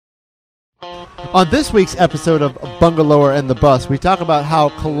On this week's episode of Bungalower and the Bus, we talk about how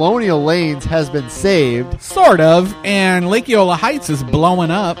Colonial Lanes has been saved. Sort of. And Lake Eola Heights is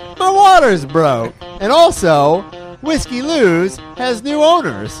blowing up. The water's broke. And also, Whiskey Lou's has new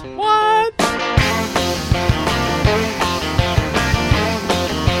owners. What?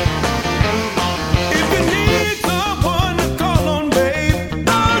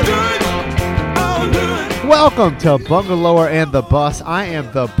 Welcome to Bungalower and the Bus. I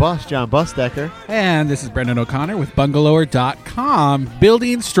am the Bus, John Busdecker. And this is Brendan O'Connor with Bungalower.com,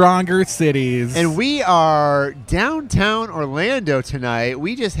 building stronger cities. And we are downtown Orlando tonight.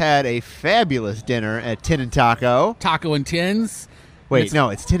 We just had a fabulous dinner at Tin and Taco. Taco and Tins. Wait, no,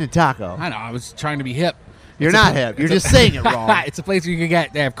 it's Tin and Taco. I know, I was trying to be hip. You're not hip. You're just saying it wrong. It's a place where you can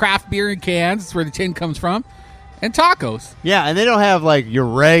they have craft beer in cans. That's where the tin comes from. And tacos. Yeah, and they don't have like your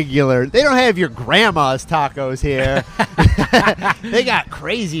regular. They don't have your grandma's tacos here. They got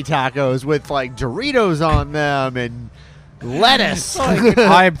crazy tacos with like Doritos on them and lettuce. All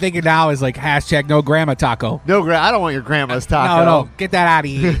I'm thinking now is like hashtag no grandma taco. I don't want your grandma's taco. No, get that out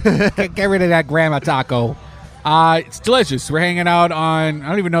of here. Get rid of that grandma taco. It's delicious. We're hanging out on, I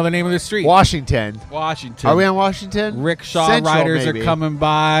don't even know the name of the street. Washington. Are we on Washington? Rickshaw Central, riders maybe. are coming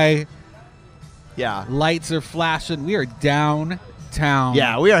by. Yeah. Lights are flashing. We are downtown.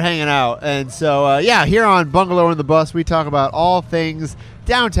 Yeah, we are hanging out. And so, here on Bungalow and the Bus, we talk about all things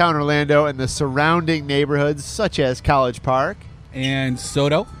downtown Orlando and the surrounding neighborhoods, such as College Park. And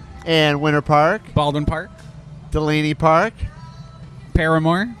Soto. And Winter Park. Baldwin Park. Delaney Park.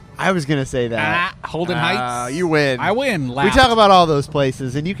 Paramore. I was going to say that. Holden Heights. You win. I win. We talk about all those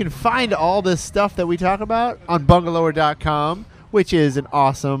places, and you can find all this stuff that we talk about on bungalower.com, which is an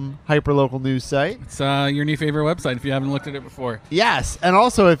awesome hyperlocal news site. It's your new favorite website if you haven't looked at it before. Yes, and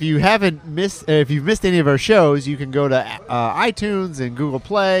also if you've missed any of our shows, you can go to iTunes and Google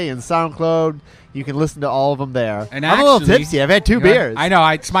Play and SoundCloud. You can listen to all of them there. And I'm a little tipsy. I've had two beers. I know.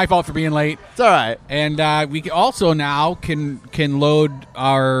 It's my fault for being late. It's all right. And we also now can load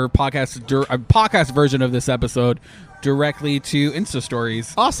our podcast version of this episode directly to Insta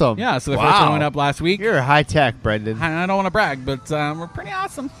Stories. Awesome. Yeah, so the first one went up last week. You're high tech, Brendan. I don't want to brag, but we're pretty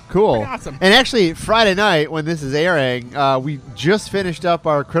awesome. Cool. Pretty awesome. And actually, Friday night when this is airing, we just finished up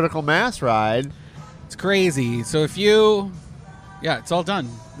our Critical Mass ride. It's crazy. So it's all done.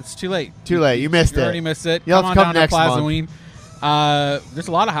 It's too late. Too late. You missed it. You already missed it. You'll have to come on next down to month. Plazaween. There's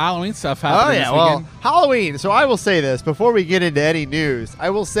a lot of Halloween stuff happening this weekend. Halloween. So I will say this before we get into any news. I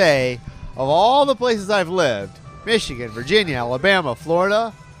will say, of all the places I've lived, Michigan, Virginia, Alabama,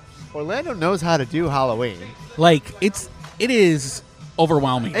 Florida, Orlando knows how to do Halloween. Like, it is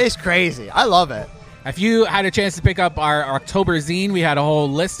overwhelming. It's crazy. I love it. If you had a chance to pick up our October zine, we had a whole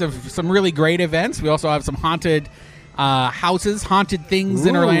list of some really great events. We also have some haunted houses, haunted things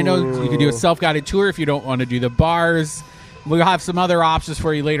in Orlando. You can do a self-guided tour if you don't want to do the bars. We'll have some other options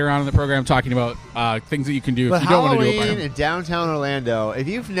for you later on in the program talking about things that you can do if you don't want to do a bar. Halloween in downtown Orlando, if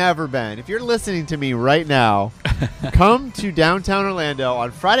you've never been, if you're listening to me right now, come to downtown Orlando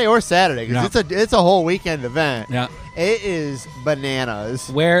on Friday or Saturday because it's a whole weekend event. Yeah. It is bananas.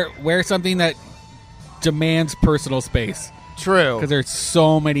 Wear something that demands personal space. True. Because there's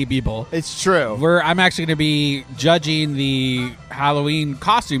so many people. It's true. I'm actually going to be judging the Halloween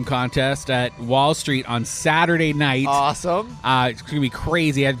costume contest at Wall Street on Saturday night. Awesome. It's going to be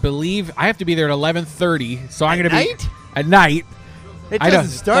crazy. I believe I have to be there at 11:30. So I'm going to be at night. It doesn't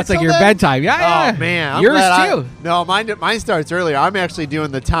start. That's like till your then? bedtime. Yeah. Oh man, I'm yours glad too. No, mine starts earlier. I'm actually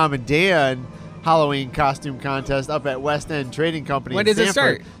doing the Tom and Dan Halloween costume contest up at West End Trading Company. When in does it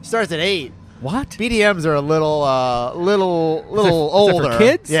Sanford. start? Starts at 8. What? BDMs are a little Is that older. for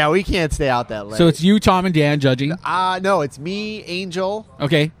kids? Yeah, we can't stay out that late. So it's you, Tom, and Dan judging. No, it's me, Angel,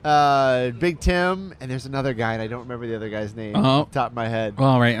 Okay. Big Tim, and there's another guy, and I don't remember the other guy's name Uh-huh. off the top of my head.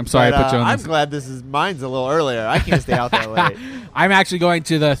 All right. I'm sorry But, I put you on I'm this. glad mine's a little earlier. I can't stay out that late. I'm actually going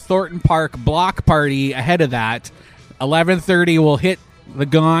to the Thornton Park block party ahead of that. 11:30 we'll hit the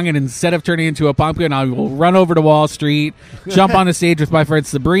gong, and instead of turning into a pumpkin, I will run over to Wall Street, jump on the stage with my friend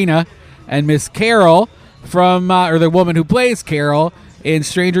Sabrina and Miss Carol or the woman who plays Carol in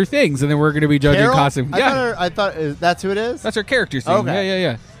Stranger Things, and then we're going to be judging Carol? costume. I thought that's who it is? That's her character scene. Okay.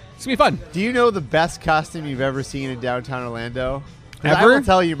 Yeah. It's going to be fun. Do you know the best costume you've ever seen in downtown Orlando? 'Cause I Ever? will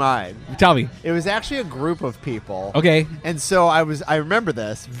tell you mine. Tell me. It was actually a group of people. Okay. And so I remember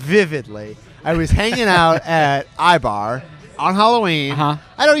this vividly. I was hanging out at iBar on Halloween. Uh-huh.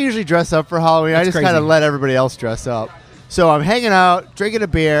 I don't usually dress up for Halloween. That's I just crazy. kind of let everybody else dress up. So I'm hanging out, drinking a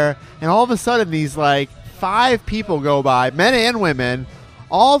beer, and all of a sudden these 5 people go by, men and women,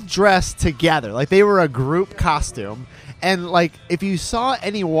 all dressed together. Like they were a group costume. And like, if you saw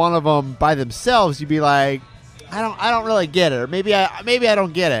any one of them by themselves, you'd be like, I don't really get it, or maybe I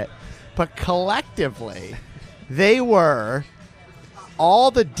don't get it. But collectively, they were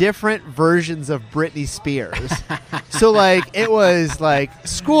all the different versions of Britney Spears. So like, it was like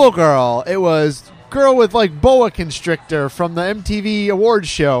schoolgirl, it was girl with like boa constrictor from the MTV awards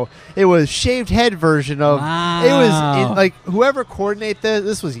show, it was shaved head version of. Wow. It was like, whoever coordinated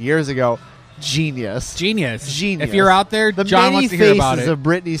this was years ago. Genius. If you're out there, the John many wants to hear about faces it. of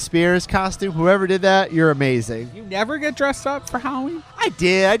Britney Spears costume, whoever did that, you're amazing. You never get dressed up for Halloween? I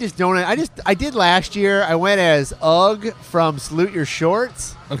did. I just don't. I did last year. I went as Ugg from Salute Your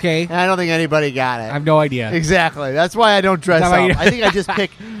Shorts, Okay. and I don't think anybody got it. I have no idea. Exactly. That's why I don't dress Is that why up. you- I think I just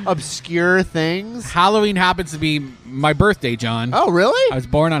pick obscure things. Halloween happens to be my birthday, John. Oh, really? I was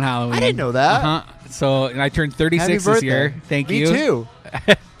born on Halloween. I didn't know that. Uh-huh. So, and I turned 36 Happy this birthday. year. Thank Me you. too.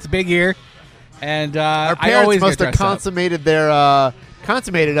 It's a big year. And Our I always parents must get have dressed up.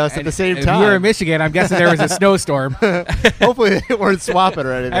 consummated us at And the same if you were in time. Michigan, I'm guessing there was a snowstorm. Hopefully, they weren't swapping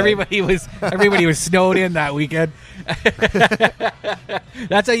or anything. Everybody was snowed in that weekend.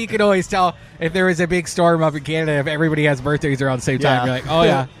 That's how you can always tell if there was a big storm up in Canada, if everybody has birthdays around the same time. Yeah. You're like, oh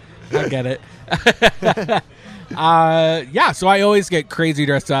yeah, I get it. Yeah, so I always get crazy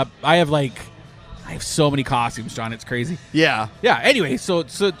dressed up. I have so many costumes, John. It's crazy. Yeah. Yeah. Anyway, so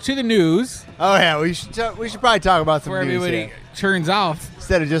to the news Oh yeah. We should probably talk about some where news everybody here, turns off.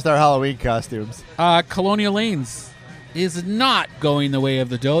 instead of just our Halloween costumes. Colonial Lanes is not going the way of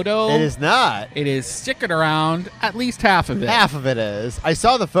the dodo. It is not. It is sticking around at least half of it. Half of it is. I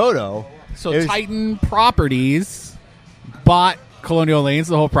saw the photo. So It was- Titan Properties bought Colonial Lanes,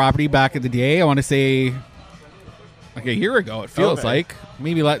 the whole property, back in the day. I want to say like a year ago, it feels Okay. like.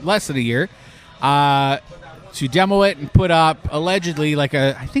 Maybe less than a year. To demo it and put up, allegedly, I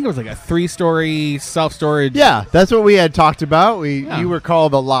think it was like a 3-story self-storage. Yeah, that's what we had talked about. Yeah. You were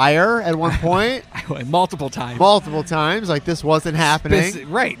called a liar at one point, Multiple times. multiple times. Like this wasn't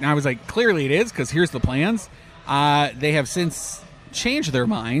happening. Right. And I was like, clearly it is, because here's the plans. They have since changed their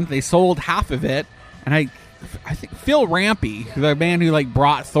mind. They sold half of it. And I think Phil Rampy, the man who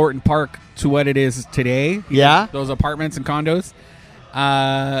brought Thornton Park to what it is today. Yeah. Those apartments and condos.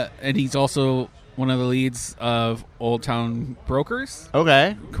 And he's also one of the leads of Old Town Brokers,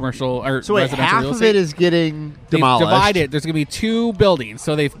 Okay. commercial or So wait, residential half real of estate. it is getting They've demolished. divided. There's going to be 2 buildings.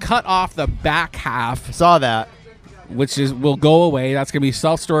 So they've cut off the back half, Saw that. which will go away. That's going to be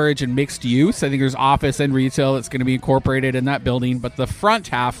self-storage and mixed use. I think there's office and retail that's going to be incorporated in that building. But the front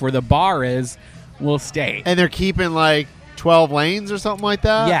half, where the bar is, will stay. And they're keeping 12 lanes or something like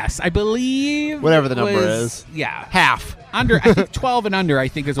that. Yes, I believe Whatever the number was- is. Yeah, Half. under. I think 12 and under. I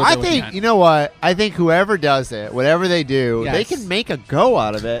think is what I they're looking think, at. you know what? I think whoever does it, whatever they do, Yes. they can make a go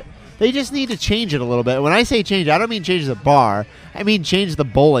out of it. They just need to change it a little bit. When I say change, I don't mean change the bar. I mean change the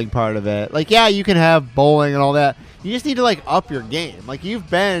bowling part of it. Yeah, you can have bowling and all that. You just need to up your game. You've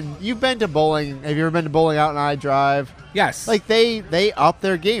been to bowling. Have you ever been to bowling out in iDrive? Yes, They up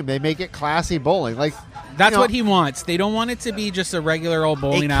their game. They make it classy bowling. that's you know, what he wants. They don't want it to be just a regular old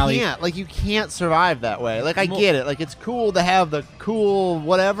bowling alley. You can't survive that way. I get it. It's cool to have the cool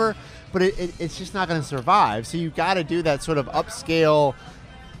whatever, but it's just not going to survive. So you got to do that sort of upscale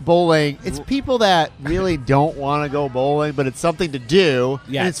bowling. It's people that really don't want to go bowling, but it's something to do.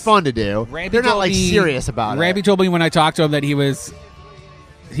 Yes. And it's fun to do. Rampy They're not told me- serious about Rampy it. told me when I talked to him that he was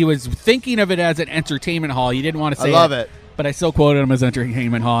thinking of it as an entertainment hall. He didn't want to I say love it. but I still quoted him as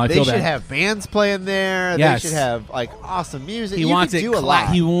entertainment hall. I They feel should bad. have bands playing there. Yes. They should have awesome music. He You wants can it. do a lot.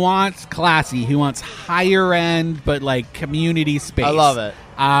 He wants classy. He wants higher end, but community space. I love it.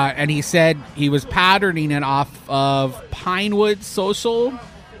 And he said he was patterning it off of Pinewood Social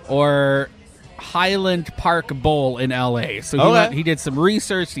or Highland Park Bowl in L.A. So Okay. he did some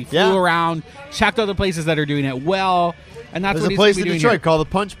research. He flew Yeah. around, checked other places that are doing it well, and that's There's what a he's place gonna in be doing Detroit here. called the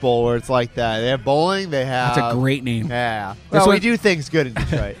Punch Bowl where it's like that. They have bowling. They have. That's a great name. Yeah. This Well, we one- do things good in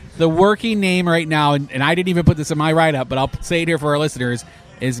Detroit. The working name right now, and I didn't even put this in my write-up, but I'll say it here for our listeners,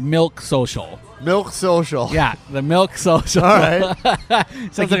 is Milk Social. Milk Social. Yeah, the Milk Social. All right.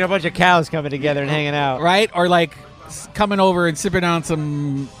 Sounds like a bunch of cows coming together and hanging out. Right? Or coming over and sipping on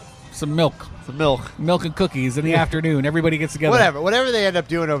some milk. Some milk. Milk and cookies in the afternoon. Everybody gets together. Whatever they end up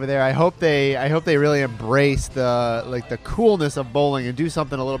doing over there, I hope they really embrace the coolness of bowling and do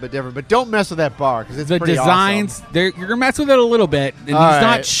something a little bit different. But don't mess with that bar because it's The pretty designs, you're going to mess with it a little bit. And he's All not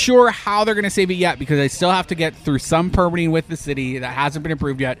right. sure how they're going to save it yet because they still have to get through some permitting with the city that hasn't been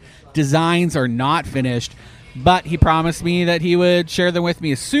approved yet. Designs are not finished. But he promised me that he would share them with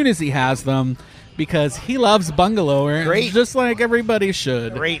me as soon as he has them because he loves bungalow. Great. Just like everybody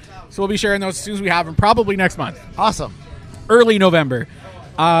should. Great. So we'll be sharing those as soon as we have them, probably next month. Awesome. early November.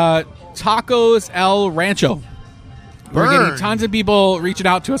 Tacos El Rancho. We're getting Burned. tons of people reaching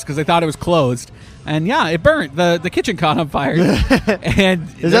out to us because they thought it was closed. And yeah, it burnt. The kitchen caught on fire. And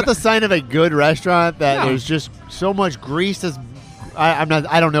Is that the sign of a good restaurant that No. there's just so much grease has I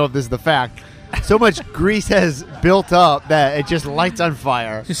don't know if this is the fact. So much grease has built up that it just lights on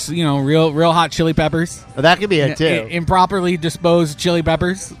fire. just real hot chili peppers? Well, that could be it too. Improperly disposed chili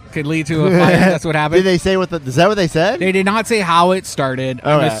peppers could lead to a fire. That's what happened. Did they say is that what they said? They did not say how it started.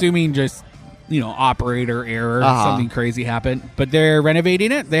 I'm Okay. assuming just, operator error. Uh-huh. Something crazy happened. But they're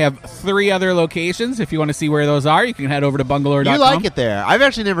renovating it. They have 3 other locations. If you want to see where those are, you can head over to bungalore.com. You like it there. I've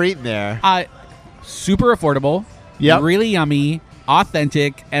actually never eaten there. Super affordable. Yep. Really yummy.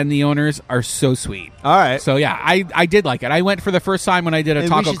 Authentic. And the owners are so sweet. All right. So, yeah, I did like it. I went for the first time when I did a And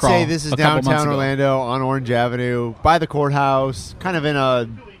taco we should crawl say this is a couple months downtown ago. Orlando on Orange Avenue by the courthouse, kind of in a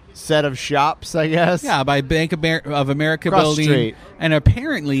set of shops, I guess. Yeah, by Bank of America Across the building. street. And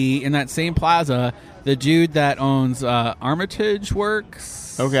apparently, in that same plaza, the dude that owns Armitage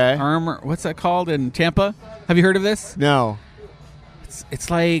Works. Okay. What's that called in Tampa? Have you heard of this? No. It's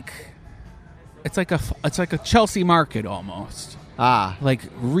like a Chelsea Market almost. Ah. Like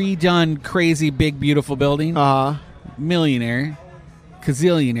redone, crazy, big, beautiful building. Millionaire,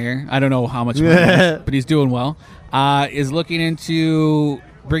 gazillionaire. I don't know how much money, he has, but he's doing well. Is looking into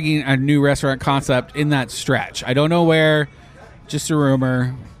bringing a new restaurant concept in that stretch. I don't know where. Just a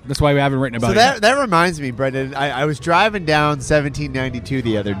rumor. That's why we haven't written about So it yet. that reminds me, Brendan. I was driving down 1792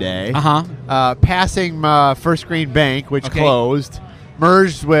 the other day, passing First Green Bank, which Okay. closed,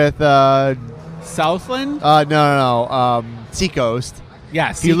 merged with Southland? Seacoast.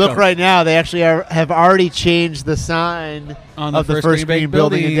 Yeah, If you look right now, they actually have already changed the sign On of the the First First Green Green Bank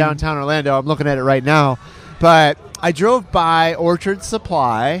building in building. downtown Orlando. I'm looking at it right now. But I drove by Orchard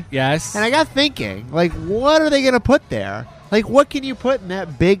Supply, Yes. and I got thinking, like, what are they going to put there? Like, what can you put in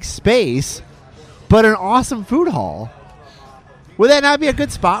that big space but an awesome food hall? Would that not be a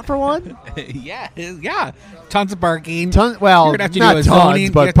good spot for one? yeah. Tons of parking. Well, You're gonna have to not do a tons,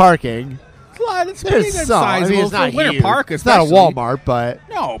 zoning- but parking. It's pretty There's good some. I sizable mean, it's not for Winter huge. Park. It's not a especially. Walmart, but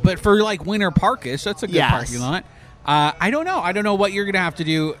No, but for like Winter Parkish, that's a good Yes. parking lot. I don't know. I don't know what you're going to have to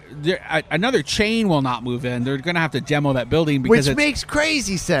do. Another chain will not move in. They're going to have to demo that building because which it's, makes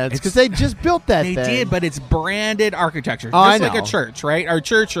crazy sense because it's- they just built that they thing. did, but it's branded architecture. Oh, I Just like know. a church, right? Our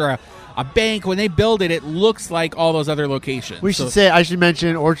church or a bank, when they build it, it looks like all those other locations. We should say, I should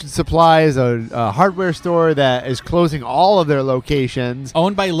mention Orchard Supply is a hardware store that is closing all of their locations.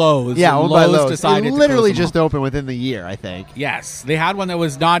 owned by Lowe's. Yeah, and owned by Lowe's. Decided It to literally close them just all. opened within the year, I think. Yes, they had one that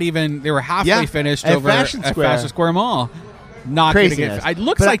was not even. They were halfway Yeah, finished at over Fashion at Square. Fashion Square Mall. Not going to Craziness. get. It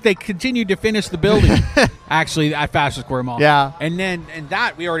looks But like they continued to finish the building actually at Fashion Square Mall. Yeah. and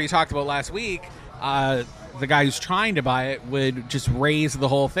that we already talked about last week. The guy who's trying to buy it would just raise the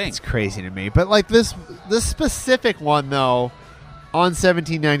whole thing. It's crazy to me. But like this specific one, though, on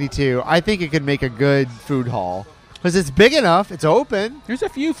 1792, I think it could make a good food hall because it's big enough. It's open. There's a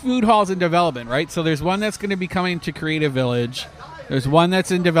few food halls in development, right? So there's one that's going to be coming to Creative Village. There's one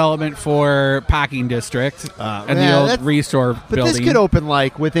that's in development for Packing District and the yeah, old that's- Restore But building. this could open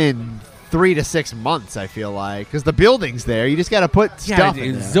like within 3 to 6 months, I feel like, because the building's there. You just got to put stuff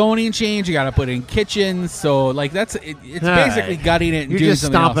in there. zoning change. You got to put in kitchens. So like it's All basically right. gutting it and You're doing just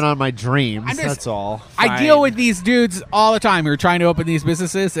something stomping else. on my dreams. I'm just- That's all. I deal with these dudes all the time who are trying to open these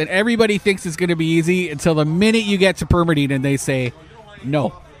businesses, and everybody thinks it's going to be easy until the minute you get to permitting and they say,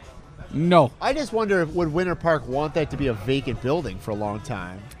 no. I just wonder if would Winter Park want that to be a vacant building for a long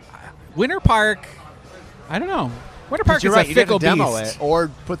time? Winter Park, I don't know. Winter Park is You're a right. You'd have fickle to demo beast. it or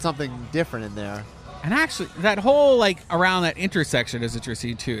put something different in there. And actually, that whole, like, around that intersection is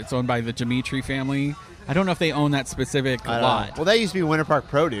interesting, too. It's owned by the Dimitri family. I don't know if they own that specific I don't lot. know. Well, that used to be Winter Park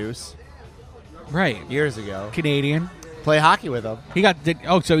Produce Right. years ago. Canadian. Play hockey with them. He got,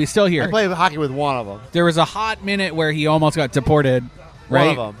 so he's still here. I played hockey with one of them. There was a hot minute where he almost got deported, right? One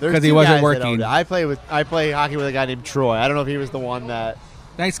of them. There's Because he two wasn't guys that owned working. it. I play hockey with a guy named Troy. I don't know if he was the one that.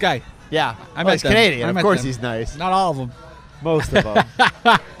 Nice guy. Yeah, I well, met he's them. Canadian. I Of met course, them. he's nice. Not all of them. Most of them.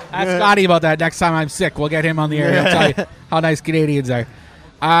 Ask Scotty about that next time I'm sick. We'll get him on the air. He'll tell you how nice Canadians are.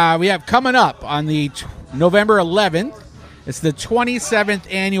 We have coming up on the November 11th. It's the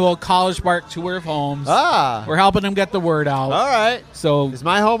 27th annual College Park Tour of Homes. We're helping them get the word out. All right. So Is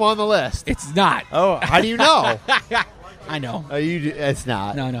my home on the list? it's not. Oh, how do you know? I know. It's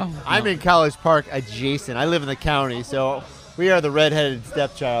not. No. I'm in College Park adjacent. I live in the county, so we are the redheaded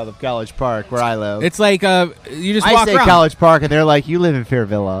stepchild of College Park, where I live. It's like you just I walk say around. College Park, and they're like, "You live in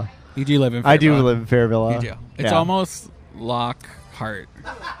Fairvilla." You do live in. I do Fairmont. live in Fairvilla. You do. It's Yeah. almost Lockhart.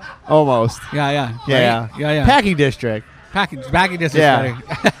 Almost. Yeah. Yeah. Right? Yeah. Packing district. Packing distance. Yeah.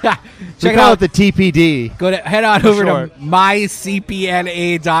 Check We it call out. it the TPD. Head on over short. to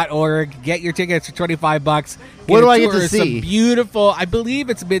mycpna.org. Get your tickets for $25. What do I get tour to of some see? beautiful, I believe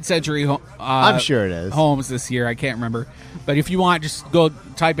it's mid-century. I'm sure it is. Homes this year. I can't remember, but if you want, just go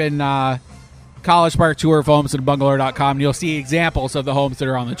type in College Park Tour of Homes at bungalow.com, and you'll see examples of the homes that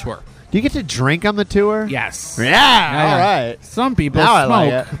are on the tour. Do you get to drink on the tour? Yes. Yeah. All right. Some people Now smoke.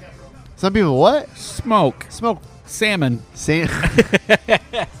 I like it. Some people what? Smoke Smoke. salmon.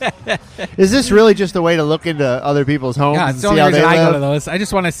 Is this really just a way to look into other people's homes Yeah, and it's the see only how reason they I go to live? those. I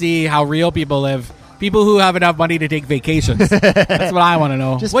just want to see how real people live. People who have enough money to take vacations. That's what I want to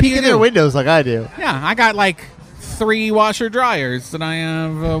know. Just what do peek you in their do? windows like I do. Yeah, I got like 3 washer dryers, and I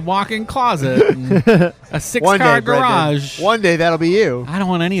have a walk-in closet, and a 6-car One day, Brendan. garage. One day that'll be you. I don't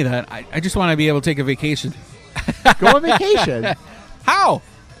want any of that. I just want to be able to take a vacation. Go on vacation. How?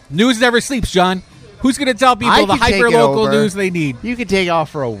 News never sleeps, John. Who's going to tell people I the can take it hyper-local over. news they need? You can take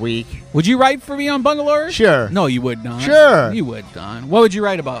off for a week. Would you write for me on Bungalow? Sure. No, you would not. Sure. You would not. What would you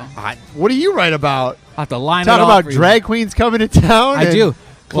write about? What do you write about? I'll have to line Talk it up about for you. drag queens coming to town. I and do.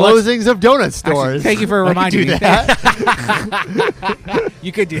 Well, Closings of donut stores. Actually, thank you for I could reminding do me. that.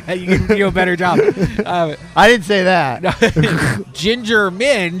 You could do that. You could do a better job. I didn't say that. Ginger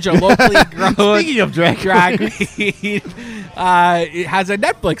Minge, a locally grown Speaking of drag queen, it has a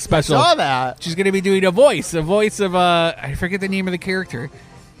Netflix special. saw that. She's going to be doing a voice of I forget the name of the character,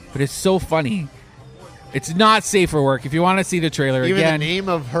 but it's so funny. It's not safe for work. If you want to see the trailer Even again, the name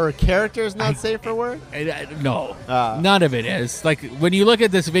of her character is not safe for work? no, Ah. none of it is. Like when you look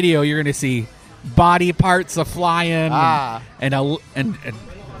at this video, you're going to see body parts a flying Ah. and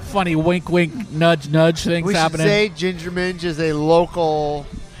funny wink, nudge things We should happening. say Ginger Minge is a local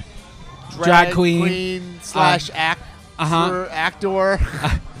Drag queen. slash Uh-huh. actor.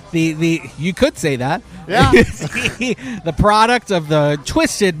 The you could say that. Yeah. The product of the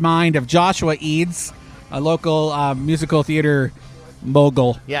twisted mind of Joshua Eads, a local musical theater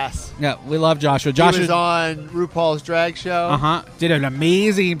mogul. Yes. Yeah, we love Joshua. He was Joshua on RuPaul's drag show. did an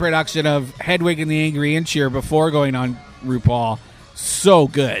amazing production of Hedwig and the Angry Inch before going on RuPaul. So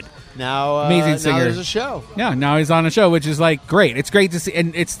good. Now, Amazing now singer. there's a show. Yeah, now he's on a show, which is like great. It's great to see,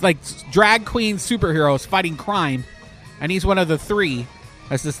 and it's like drag queen superheroes fighting crime, and he's one of the 3.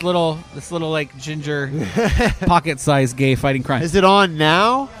 As this little like ginger pocket-sized gay fighting crime. Is it on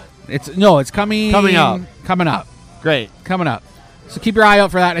now? It's coming Coming up. Great. coming up. So keep your eye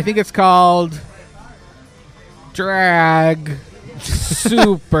out for that. I think it's called Drag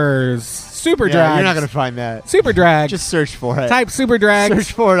Super Yeah, Drag. you're not going to find that. Super Drag. Just search for it. type Super Drag.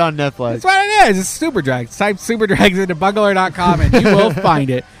 Search for it on Netflix. That's what it is. It's Super Drag. Type Super Drags into bungalow.com and you will find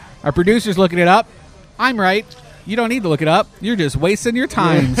it. Our producer's looking it up. I'm right. You don't need to look it up. You're just wasting your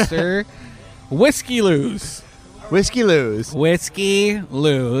time, sir. Whiskey Lou's. Whiskey Lou's. Whiskey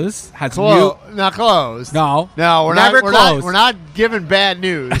Lou's has new. Not closed. No, No, we're never not. We're closed. not. We're not giving bad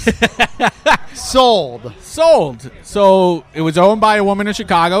news. Sold. Sold. So it was owned by a woman in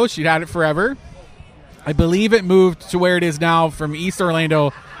Chicago. She'd had it forever. I believe it moved to where it is now from East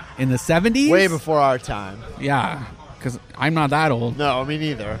Orlando in the 70s. Way before our time. Yeah, because I'm not that old. No, me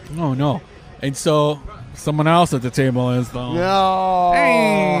neither. Oh, no. And so someone else at the table is, though. No.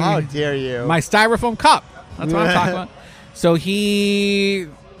 Hey. How dare you? My styrofoam cup. That's what I'm talking about. So these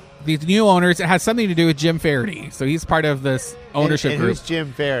new owners, it has something to do with Jim Faraday. So he's part of this ownership and group. Who's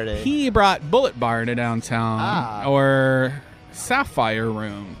Jim Faraday? He brought Bullet Bar to downtown, or Sapphire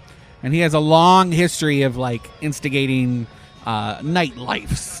Room, and he has a long history of like instigating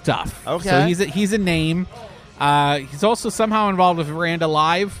nightlife stuff. Okay. So he's a name. He's also somehow involved with Veranda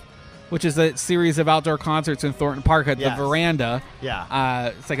Live, which is a series of outdoor concerts in Thornton Park at Yes. the Veranda. Yeah.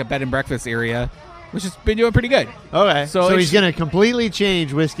 It's like a bed and breakfast area, which has been doing pretty good. Okay. So So it's- he's going to completely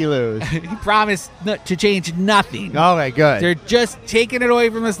change Whiskey Lou's. He promised to change nothing. Okay, good. They're just taking it away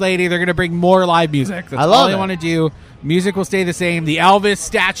from this lady. They're going to bring more live music. That's I love all they it. want to do. Music will stay the same. The Elvis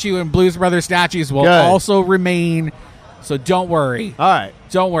statue and Blues Brothers statues will Good. also remain. So don't worry. All right.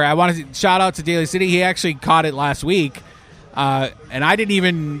 Don't worry. I want to shout out to Daly City. He actually caught it last week, and I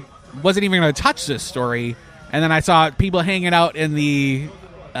wasn't even going to touch this story. And then I saw people hanging out in the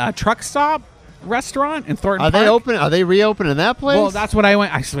truck stop restaurant in Thornton Are Park. they open? Are they reopening that place? Well, that's what I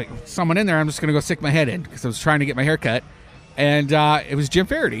went. I said, someone in there. I'm just going to go stick my head in because I was trying to get my hair cut. And it was Jim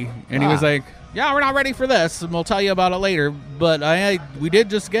Faraday. And he was like, yeah, we're not ready for this. And we'll tell you about it later. But we did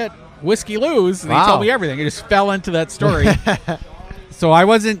just get Whiskey Lou's. And he Wow. told me everything. It just fell into that story. So I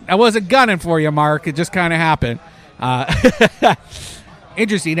wasn't gunning for you, Mark. It just kind of happened.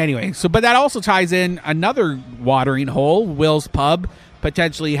 Interesting anyway. But that also ties in another watering hole, Will's Pub.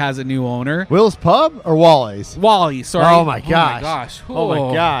 potentially has a new owner. Will's Pub or Wally's? Wally, sorry. Oh my gosh. Oh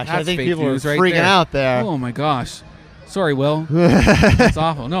my gosh. I That's think fake people are news right freaking there. out there. Oh my gosh. Sorry, Will. That's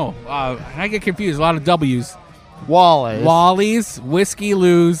awful. No, I get confused. A lot of W's. Wally's. Wally's, Whiskey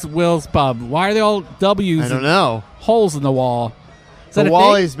Lou's, Will's Pub. Why are they all W's? I don't know. Holes in the wall. Is that The a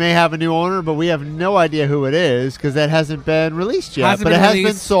Wally's may have a new owner, but we have no idea who it is because that hasn't been released yet. Hasn't But been it has been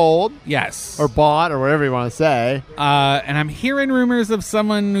released. sold thing? Yes. or bought or whatever you want to say. And I'm hearing rumors of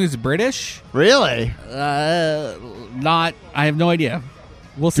someone who's British. Really? Not. I have no idea.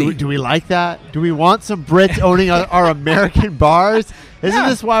 We'll see. Do we like that? Do we want some Brits owning our American bars? Isn't Yeah.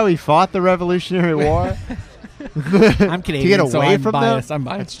 this why we fought the Revolutionary War? I'm Canadian, to get away so I'm from biased. them? I'm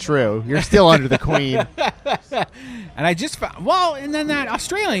biased. It's true. You're still under the Queen. And I just found, and then that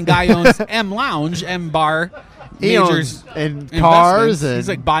Australian guy owns M Lounge, M Bar, He Majors owns and Investments. cars and He's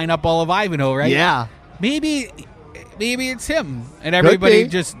like buying up all of Ivanhoe, right? yeah. Maybe it's him, and everybody be.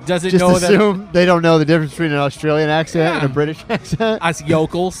 just doesn't Just know that assume they don't know the difference between an Australian accent and a Yeah. British accent. us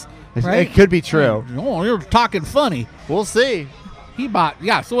yokels, right? It could be true. Oh, you're talking funny. We'll see. He bought,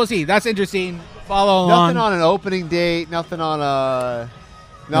 yeah. So we'll see. That's interesting. Follow along. Nothing on an opening date. Nothing on a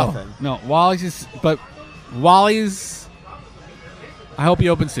nothing. No, Wally's Wally's. I hope you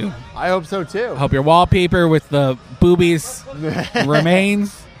open soon. I hope so too. I hope your wallpaper with the boobies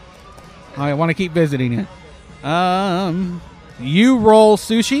remains. I want to keep visiting it. You Roll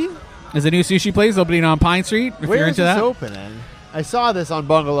Sushi is a new sushi place opening on Pine Street. If Where you're is into this that, opening? I saw this on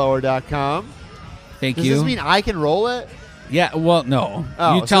bungalower.com. thank Does you. this mean I can roll it? Yeah, well, no.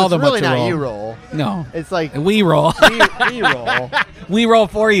 Oh, You tell so them it's really what to not roll. you roll. No, It's like we roll. we roll. We roll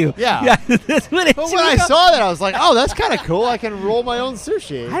for you. Yeah. That's what it But should when I be. saw that, I was like, "Oh, that's kind of cool. I can roll my own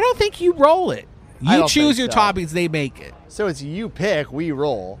sushi." I don't think you roll it. I You don't choose think your so. toppings. They make it. So it's you pick, we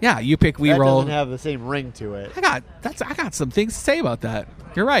roll. Yeah, you pick. We that roll. doesn't have the same ring to it. I got some things to say about that.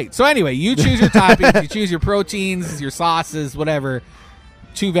 You're right. So anyway, you choose your toppings, you choose your proteins, your sauces, whatever.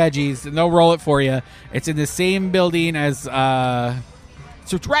 2 veggies, and they'll roll it for you. It's in the same building as so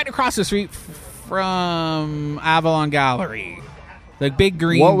it's right across the street from Avalon Gallery. The big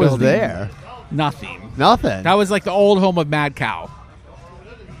green What was building. there? Nothing. Nothing. That was like the old home of Mad Cow.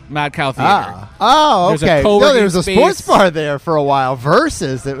 Mad Cow Theater. Oh, There's a okay. No, co-working there was a space. sports bar there for a while.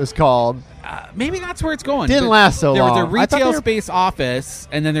 Versus, it was called. Maybe that's where it's going. Didn't last so there long. There I was a thought retail they were- space office,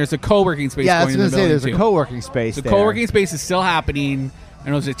 and then there's a co-working space Yeah, I going was in the going to say building, there's too. a co-working space The there. co-working space is still happening,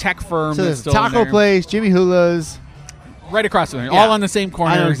 and there's a tech firm So that's there's a still in taco there. place, Jimmy Hula's. Right across from there. Yeah. All on the same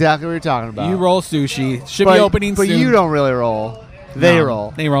corner. I know exactly what you're talking about. You roll sushi. Should but, be opening but soon. you don't really roll. They No,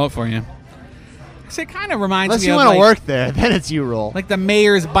 roll. They roll it for you. So it kind of reminds Unless me you of want to like, work there, then it's you roll. like the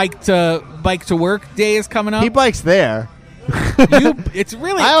mayor's bike to work day is coming up. He bikes there. It's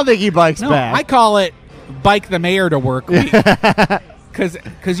really I don't think he bikes no. back. I call it bike the mayor to work week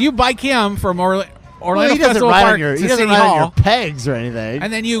because you bike him from Orlando well, he doesn't Festival ride Park on your, to he doesn't City ride Hall, on your pegs or anything.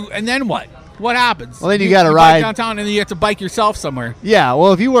 and then what? What happens? Well, then you gotta bike ride- downtown, and then you have to bike yourself somewhere. Yeah,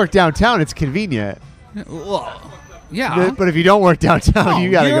 well, if you work downtown, it's convenient. Well, yeah. But if you don't work downtown, No,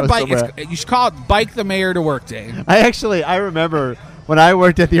 you got to your go bike, somewhere. You should call it Bike the Mayor to Work Day. I remember when I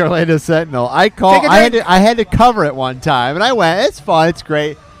worked at the Orlando Sentinel. Take a drink. I had to cover it one time, and I went. It's fun. It's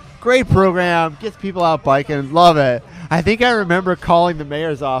great. Great program. Gets people out biking. Love it. I think I remember calling the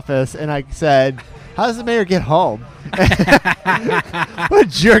mayor's office, and I said, "How does the mayor get home?" What a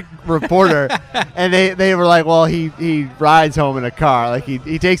jerk reporter. And they were like, "Well, he rides home in a car. Like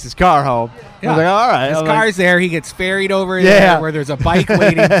he takes his car home." I was like, "All right." His I'm like, car's there. He gets ferried over Yeah. there where there's a bike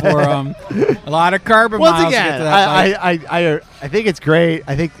waiting for him. A lot of carbon Once miles to get again, to that bike. I think it's great.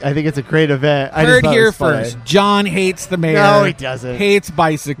 I think it's a great event. I just Heard thought it here was funny. first. John hates the mayor. No, he doesn't. Hates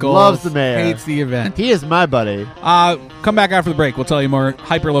bicycles. Loves the mayor. Hates the event. He is my buddy. Come back after the break. We'll tell you more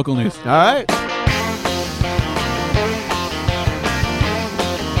hyper local news. All right.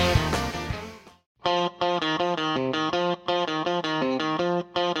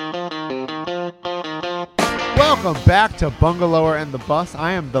 Welcome back to Bungalower and the Bus.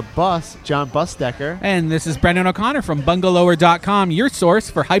 I am the Bus, John Busdecker. And this is Brendan O'Connor from bungalower.com, your source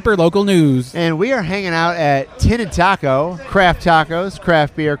for hyper local news. And we are hanging out at Tin and Taco, craft tacos,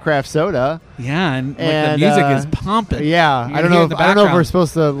 craft beer, craft soda. Yeah, and, the And, music is pumping. Yeah, You I can don't hear know. it in If, the I don't know if we're background.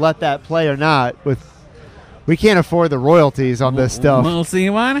 supposed to let that play or not. We can't afford the royalties on this stuff. We'll see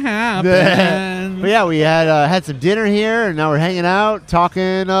what happens. But yeah, we had some dinner here, and now we're hanging out,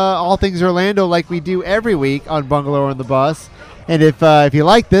 talking all things Orlando like we do every week on Bungalower on the Bus. And if you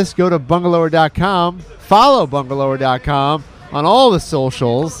like this, go to bungalower.com, follow bungalower.com on all the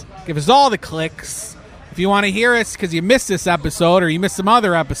socials. Give us all the clicks. If you want to hear us because you missed this episode or you missed some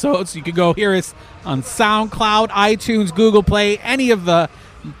other episodes, you can go hear us on SoundCloud, iTunes, Google Play, any of the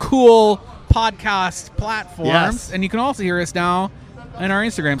cool podcast platforms. Yes. And you can also hear us now in our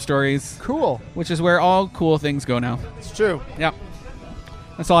Instagram stories, Cool. which is where all cool things go now. It's true. Yep.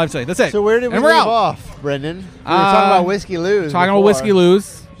 That's all I have to say. That's it. So where did we And we're leave out. off, Brendan? We were talking about Whiskey Lou's. Talking about before. Whiskey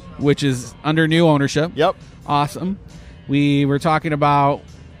Lou's, which is under new ownership. Yep. Awesome. We were talking about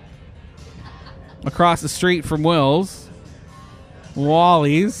across the street from Will's,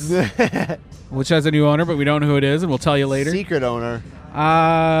 Wally's, which has a new owner, but we don't know who it is, and we'll tell you later. Secret owner.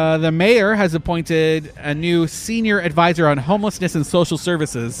 The mayor has appointed a new senior advisor on homelessness and social I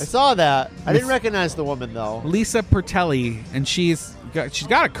services, saw that. I didn't Miss- recognize the woman though. Lisa Pertelli, and she's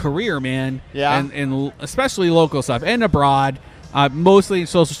got a career, man. Yeah. and especially local stuff and abroad, mostly in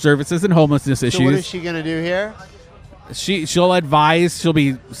social services and homelessness issues. So what is she gonna do here? She'll advise. She'll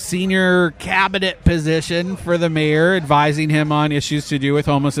be senior cabinet position for the mayor, advising him on issues to do with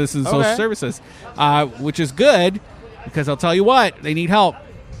homelessness and social Okay. services, which is good because I'll tell you what, they need help.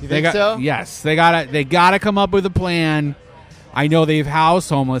 You They think so? Yes, they gotta come up with a plan. I know they've housed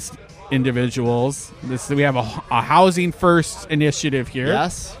homeless individuals. We have a housing first initiative here.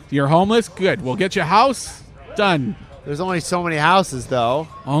 Yes. You're homeless, good. We'll get you a house. Done. There's only so many houses though.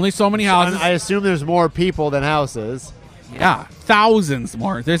 Only so many houses. I assume there's more people than houses. Yeah, thousands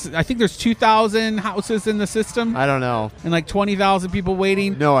more. I think there's 2,000 houses in the system, I don't know. and like 20,000 people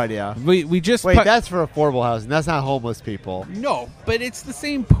waiting. No idea. We just Wait, put- that's for affordable housing. That's not homeless people. no, but it's the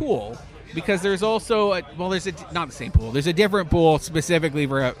same pool because there's also not the same pool. There's a different pool specifically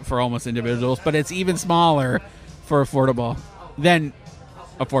for homeless individuals, but it's even smaller for affordable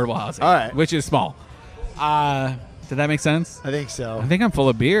housing. All right. which is small. Did that make sense? I think so. I think I'm full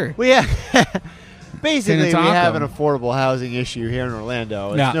of beer. We have basically we Taco. have an affordable housing issue here in Orlando.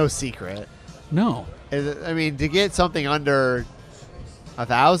 It's Yeah. no secret. No, I mean, to get something under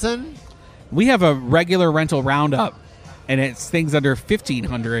 1,000, we have a regular rental roundup, and it's things under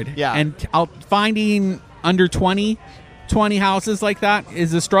 1,500. Yeah. and finding under 20 houses like that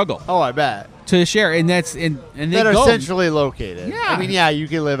is a struggle oh, I bet to share, and that's and they that are go. centrally located. Yeah. I mean, yeah, you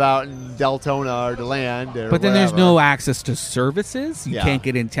can live out in Deltona or DeLand, or But then there's wherever. no access to services. You Yeah. can't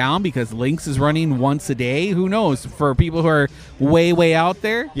get in town because Lynx is running once a day. Who knows? For people who are way out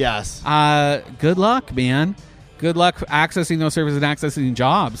there, Yes. good luck, man. Good luck accessing those services and accessing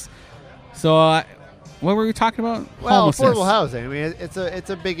jobs. So, what were we talking about? Well, Homelessness. affordable housing. I mean, it's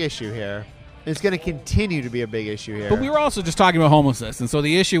a big issue here. It's going to continue to be a big issue here. But we were also just talking about homelessness, and so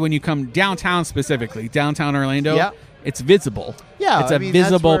the issue when you come downtown specifically, downtown Orlando, Yeah. it's visible. yeah, it's I a mean, that's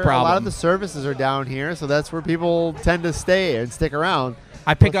visible where problem. A lot of the services are down here, so that's where people tend to stay and stick around.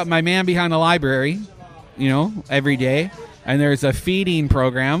 I pick up my man behind the library, every day, and there's a feeding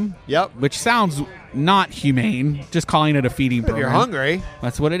program, Yep. which sounds not humane. Just calling it a feeding If program. you're hungry,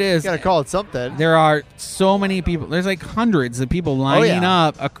 That's what it is. you got to call it something. There are so many people. There's like hundreds of people lining yeah.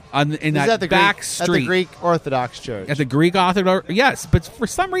 up in This is that at the back Greek, street. At the Greek Orthodox Church. At the Greek Orthodox, yes, but for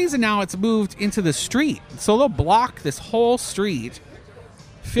some reason now it's moved into the street, so they'll block this whole street,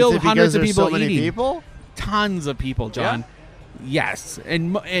 filled Is it hundreds because of there's people so many eating. people? Tons of people, John. Yes,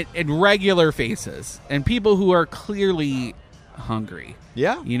 and regular faces, and people who are clearly hungry,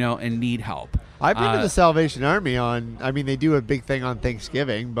 Yeah. and need help. I've been to the Salvation Army they do a big thing on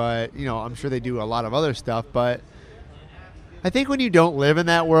Thanksgiving, but, I'm sure they do a lot of other stuff, but I think when you don't live in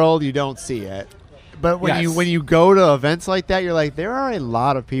that world, you don't see it. But when Yes. you go to events like that, you're like, there are a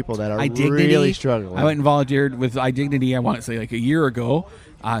lot of people that are iDignity, really struggling. I went and volunteered with iDignity, I want to say like a year ago.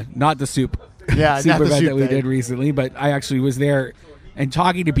 Not the soup, Yeah, soup not the event soup that we thing. did recently, but I actually was there and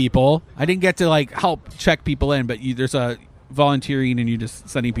talking to people. I didn't get to help check people in, but there's a volunteering and you just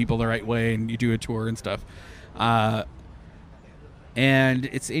sending people the right way and you do a tour and stuff. And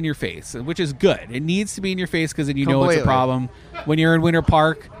it's in your face, which is good. It needs to be in your face because then you know it's a Completely. problem. When you're in Winter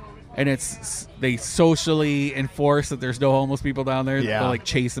Park and they socially enforce that there's no homeless people down there, Yeah. they'll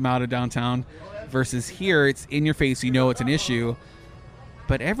chase them out of downtown. Versus here, it's in your face. You know it's an issue.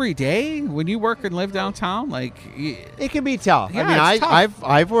 But every day when you work and live downtown, It can be tough. Yeah, I mean, it's tough.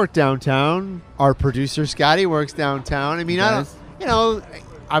 I've worked downtown. Our producer Scotty works downtown. I mean, He I don't,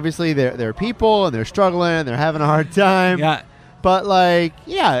 obviously they're people and they're struggling and they're having a hard time. yeah, But I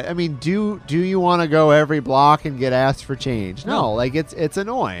mean, do you want to go every block and get asked for change? No, No. it's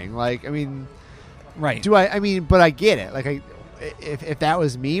annoying. I mean, right. but I get it. If that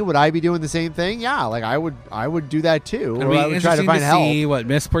was me, would I be doing the same thing? Yeah, I would do that too. It'll Or be I would try to interesting find help. see what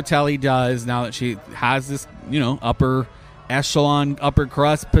Miss Portelli does now that she has this, upper echelon upper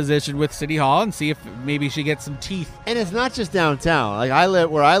crust position with City Hall and see if maybe she gets some teeth. And it's not just downtown. Like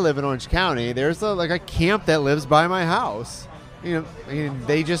where I live in Orange County, there's a camp that lives by my house.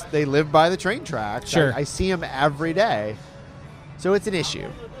 They live by the train tracks. Sure. I see them every day. So it's an issue.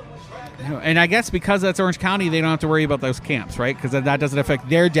 And I guess because that's Orange County, they don't have to worry about those camps, right? Because that doesn't affect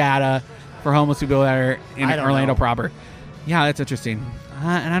their data for homeless people that are in Orlando proper. Yeah, that's interesting.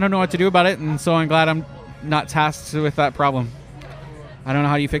 And I don't know what to do about it, and so I'm glad I'm not tasked with that problem. I don't know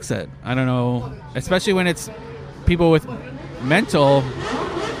how you fix it. I don't know, especially when it's people with mental.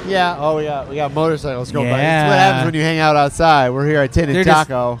 Yeah. Oh, yeah. We got motorcycles going by. Yeah. That's what happens when you hang out outside. We're here at Tin and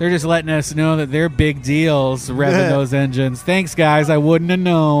Taco. They're just letting us know that they're big deals revving those engines. Thanks, guys. I wouldn't have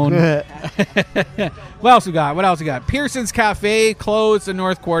known. What else we got? Pearson's Cafe closed in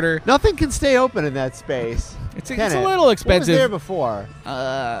North Quarter. Nothing can stay open in that space. It's a little expensive. What was there before?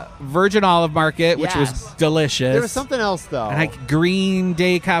 Virgin Olive Market, which was delicious. There was something else, though. And like Green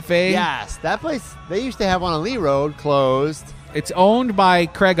Day Cafe. Yes. That place, they used to have one on Lee Road, closed. It's owned by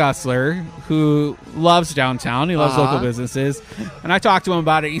Craig Usler, who loves downtown. He loves local businesses. And I talked to him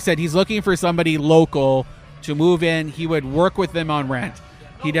about it. He said he's looking for somebody local to move in. He would work with them on rent.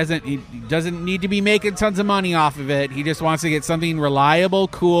 He doesn't need to be making tons of money off of it. He just wants to get something reliable,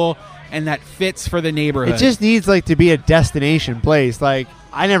 cool, and that fits for the neighborhood. It just needs to be a destination place. Like,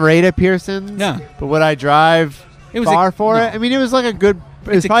 I never ate at Pearson's. No. But would I drive far for it? I mean, it was like a good.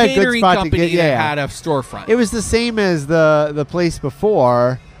 It's probably a catering good spot company to get. that had a storefront. It was the same as the place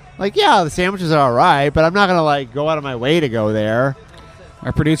before. Like, yeah, the sandwiches are all right, but I'm not gonna go out of my way to go there.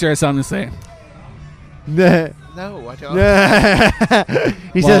 Our producer has something to say. No, I don't.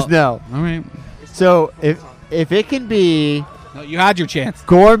 He says no. All right. So if it can be No, you had your chance.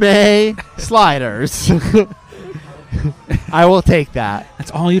 gourmet sliders, I will take that.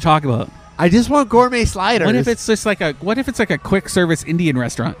 That's all you talk about. I just want gourmet sliders. What if it's just like a quick service Indian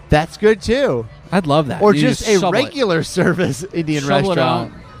restaurant? That's good too. I'd love that. Or You just a shovel it. regular service Indian Shovel it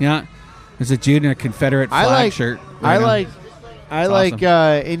restaurant. out. Yeah. There's a dude in a Confederate flag shirt. I right now. like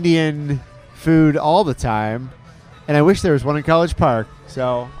Indian food all the time, and I wish there was one in College Park.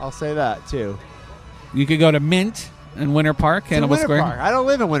 So I'll say that too. You could go to Mint in Winter Park, It's in Hannibal Winter Square. Park. I don't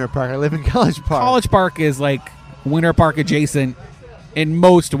live in Winter Park. I live in College Park. College Park is like Winter Park adjacent in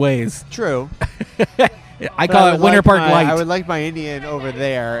most ways. True. I call it Winter Park Light. I would like my Indian over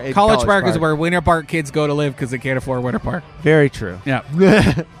there. In College Park is where Winter Park kids go to live because they can't afford Winter Park. Very true. Yeah.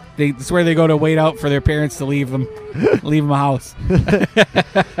 It's where they go to wait out for their parents to leave them a house.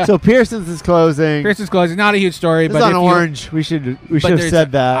 So Pearson's is closing. Pearson's closing. Not a huge story, It's but on if Orange. We should have there's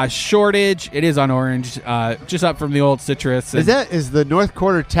said that. A shortage. It is on Orange, just up from the old Citrus. Is the North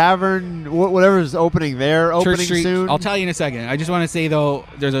Quarter Tavern whatever's opening there Church opening Street? soon? I'll tell you in a second. I just want to say though,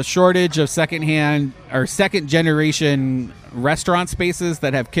 there's a shortage of second generation restaurant spaces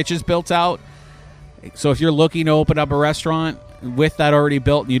that have kitchens built out. So if you're looking to open up a restaurant with that already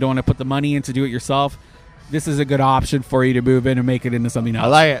built and you don't want to put the money in to do it yourself, this is a good option for you to move in and make it into something else. I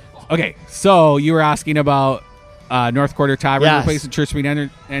like it. Okay, so you were asking about North Quarter Tavern, Yes. replacing Church Street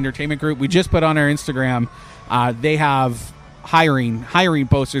Entertainment Group. We just put on our Instagram. They have hiring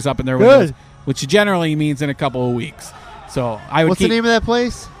posters up in their windows, which generally means in a couple of weeks. So I would What's the name of that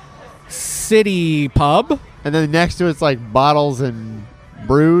place? City Pub. And then next to it's like Bottles and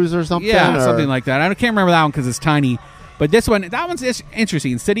Brews or something? Yeah, or? something like that. I can't remember that one because it's tiny. But that one's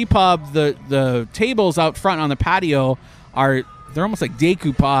interesting. City Pub, the tables out front on the patio they're almost like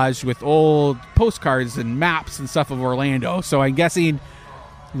decoupage with old postcards and maps and stuff of Orlando. So I'm guessing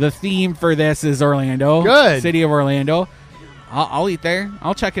the theme for this is Orlando. Good. City of Orlando. I'll eat there.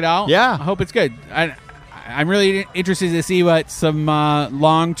 I'll check it out. Yeah. I hope it's good. I'm really interested to see what some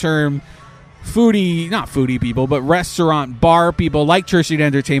long-term not foodie people, but restaurant bar people like Church Street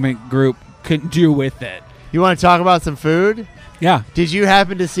Entertainment Group can do with it. You want to talk about some food? Yeah. Did you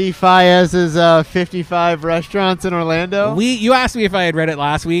happen to see Faez's 55 restaurants in Orlando? You asked me if I had read it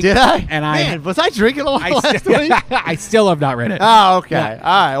last week. Did I? And was I drinking a lot last week? I still have not read it. Oh, okay. Yeah.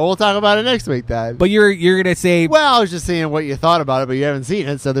 All right. Well, we'll talk about it next week then. But you're gonna say, Well, I was just seeing what you thought about it, but you haven't seen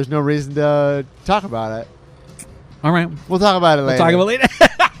it, so there's no reason to talk about it. all right, We'll talk about it we'll later. talk about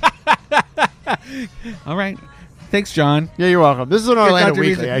it later. All right. Thanks, John. Yeah, you're welcome. This is an Orlando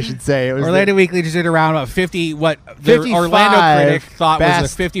contribution. Weekly, I should say. It was Orlando Weekly just did around about 50. What the 55 Orlando critic thought was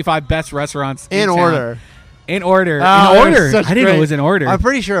best- the 55 best restaurants in town. order. In order. Oh, in it order. was such I didn't know great- it was in order. I'm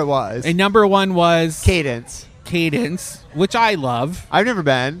pretty sure it was. And number one was Cadence. Cadence, which I love. I've never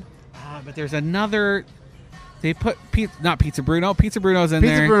been. But there's another. They put not Pizza Bruno. Pizza Bruno's in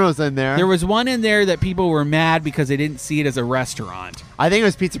there. Pizza Bruno's in there. There was one in there that people were mad because they didn't see it as a restaurant. I think it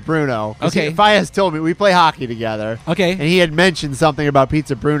was Pizza Bruno. Okay. Fias told me, we play hockey together. Okay. And he had mentioned something about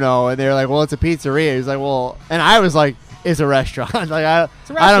Pizza Bruno, and they were like, well, it's a pizzeria. He's like, well, and I was like, it's a restaurant. Like, I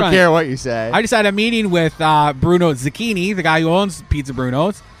don't restaurant. care what you say. I just had a meeting with Bruno Zucchini, the guy who owns Pizza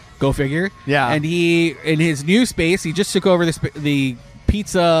Bruno's. Go figure. Yeah. And he, in his new space, he just took over the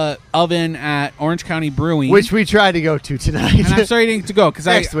pizza oven at Orange County Brewing, Which we tried to go to tonight. and I'm starting to go because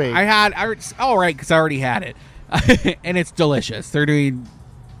Next week. I already had it, and it's delicious. They're doing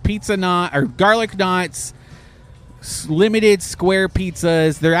garlic knots, limited square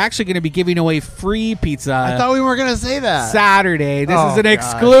pizzas. They're actually going to be giving away free pizza. I thought we weren't going to say that. Saturday. This is Oh, an gosh.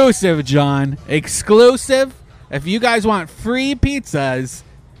 exclusive, John. Exclusive. If you guys want free pizzas,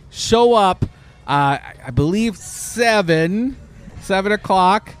 show up. I believe 7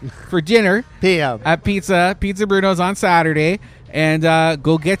 o'clock for dinner PM. at Pizza Bruno's on Saturday, and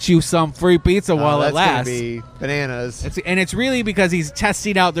go get you some free pizza while it that's gonna lasts. be bananas. It's really because he's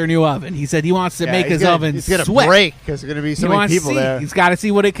testing out their new oven. He said he wants to make he's his gonna- oven It's going to sweat. break because there's going to be so many wants to people see. there. He's got to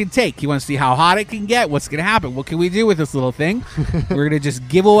see what it can take. He wants to see how hot it can get. What's going to happen? What can we do with this little thing? We're going to just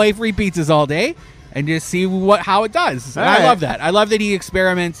give away free pizzas all day and just see how it does. And All I right. love that. I love that he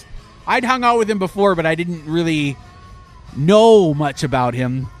experiments. I'd hung out with him before, but I didn't really know much about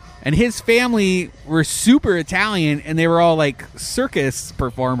him. And his family were super Italian, and they were all like circus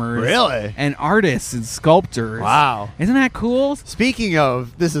performers. Really? And artists and sculptors. Wow. Isn't that cool? Speaking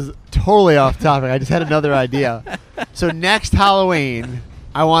of, this is totally off topic. I just had another idea. So next Halloween,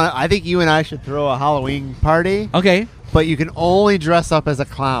 I think you and I should throw a Halloween party, Okay. but you can only dress up as a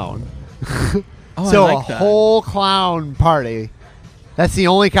clown. Oh, So I like a that. whole clown party. That's the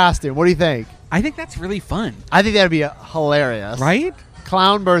only costume. What do you think? I think that's really fun. I think that'd be hilarious. Right?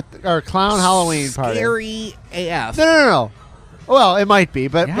 Clown Halloween party. Scary AF. No. Well, it might be,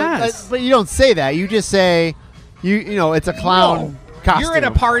 but Yes. but you don't say that. You just say you know it's a clown costume. You're at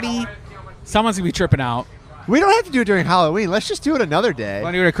a party. Someone's going to be tripping out. We don't have to do it during Halloween. Let's just do it another day.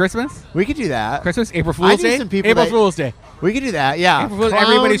 Want to do it at Christmas? We could do that. Christmas? April I Fool's knew Day? some people April that- Fool's Day. We could do that. Yeah. April Fool's, Clown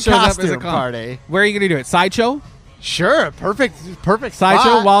everybody shows up as a costume clown. party. Where are you going to do it? Sideshow? Sure. Perfect. Sideshow?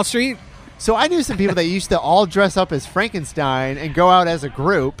 spot. Wall Street? So I knew some people that used to all dress up as Frankenstein and go out as a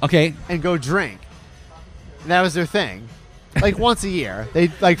group Okay. and go drink. And that was their thing. Like once a year, they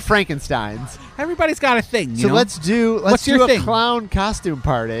like Frankensteins. Everybody's got a thing. So let's do What's your a thing? clown costume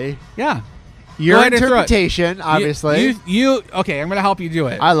party. Yeah. Your Go ahead and throw it. interpretation, obviously. You okay, I'm going to help you do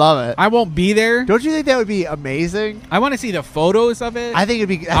it. I love it. I won't be there. Don't you think that would be amazing? I want to see the photos of it, I think it'd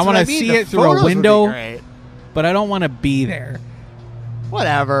be. That's I want wanna to see it through a window. but I don't want to be there.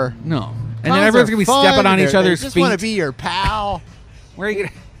 Whatever. No. And Clowns then everyone's are going to be fun. stepping on each They other's just feet. want to be your pal. Where are you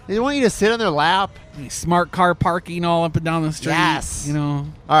going They want you to sit on their lap. to smart car parking all up and down the street? Yes. You know.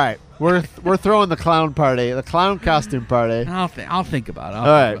 All right, we're throwing the clown party, the clown costume party. I'll think about it. All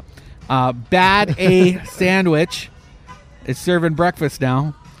right. Bad A Sandwich is serving breakfast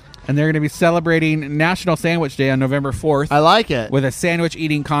now, and they're going to be celebrating National Sandwich Day on November 4th I like it. with a sandwich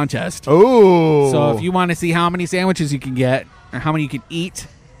eating contest. Ooh. So if you want to see how many sandwiches you can get or how many you can eat,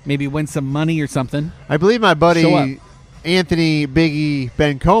 maybe win some money or something. I believe my Show up. buddy Anthony Biggie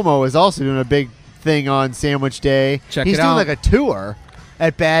Bencomo is also doing a big thing on Sandwich Day. Check He's it doing out. like a tour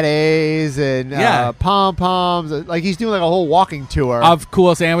at Bad A's and Yeah. Pom Poms. Like he's doing like a whole walking tour Of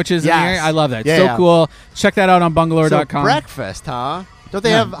cool sandwiches in Yes. here. I love that. Yeah, So yeah. cool. Check that out on So bungalow.com. breakfast, huh? Don't they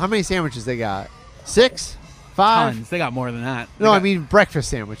Yeah. have how many sandwiches they got? 6? 5? Tons. They got more than that. They No, I got- mean breakfast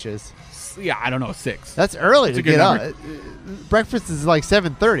sandwiches. yeah, I don't know, 6. That's early That's to a good get up. number. Breakfast is like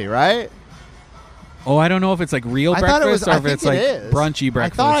 7:30, right? Oh, I don't know if it's like real I breakfast thought it was. or I if think it's it like is. brunchy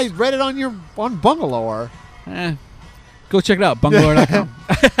breakfast. I thought I read it on Bungalow. Go check it out, bungalow.com.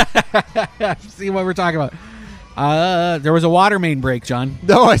 See what we're talking about. There was a water main break, John.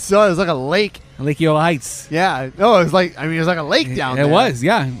 No, I saw it. It was like a lake. Lake Eola Heights. Yeah. No, it was like it was like a lake down It there. was,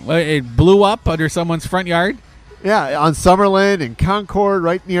 yeah. Well, it blew up under someone's front yard. Yeah, on Summerlin and Concord,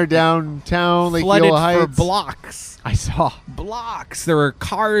 right near downtown Lake flooded Eola for Heights. blocks. I saw. Blocks. There were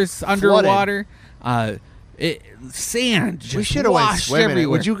cars underwater. Sand just We should have went washed swimming. everywhere.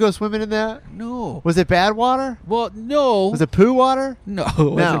 Would you go swimming in that? No. Was it bad water? Well, no. Was it poo water? No, it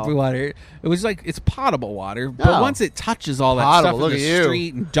wasn't No. poo water. It was like it's potable water, but Oh. once it touches all that Potable, stuff look in the at you.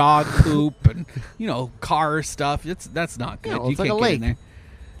 street and dog poop and car stuff, that's not good. No, You it's like can't a get lake. in there.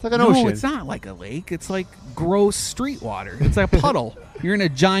 It's like an No, ocean. it's not like a lake. It's like gross street water. It's like a puddle. You're in a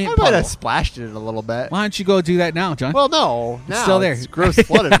giant I might puddle. have splashed it a little bit. Why don't you go do that now, John? Well, no. It's now still there. It's gross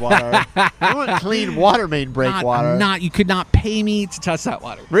flooded water. I want clean water main break not, water. You could not pay me to touch that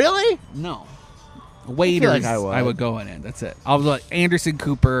water. Really? No. Waiters, like I would. go in it. That's it. I was like Anderson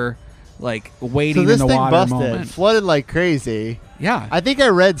Cooper, like So waiting this in the thing water busted, moment. flooded like crazy. Yeah, I think I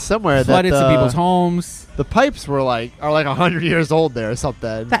read somewhere flooded that some people's homes. the pipes are like 100 years old there or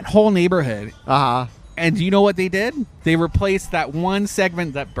something. That whole neighborhood. Uh huh. And do you know what they did? They replaced that one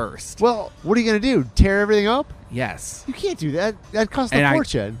segment that burst. Well, what are you gonna do? Tear everything up? Yes. You can't do that. That costs And a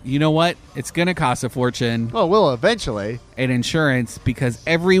fortune. you know what? It's going to cost a fortune Well, it will eventually. in insurance because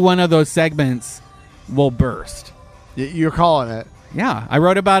every one of those segments will burst. You're calling it. Yeah, I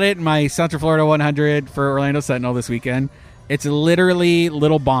wrote about it in my Central Florida 100 for Orlando Sentinel this weekend. It's literally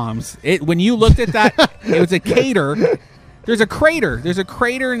little bombs. When you looked at that, it was a crater. There's a crater. There's a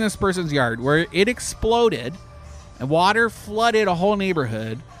crater in this person's yard where it exploded and water flooded a whole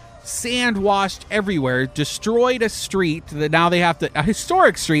neighborhood. Sand washed everywhere, destroyed a street that now they have to, a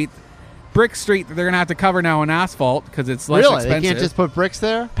historic street, brick street that they're going to have to cover now in asphalt because it's less Really? expensive. They can't just put bricks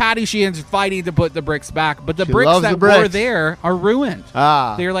there? Patty Sheehan's fighting to put the bricks back, but the She bricks loves that the bricks. were there are ruined.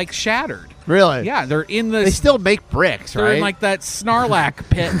 Ah. They're like shattered. Really? Yeah, they're in the. They still make bricks, they're right? in like that Snarlack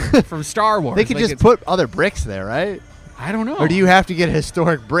pit from Star Wars. they can Like, just it's- put other bricks there, right? I don't know. Or do you have to get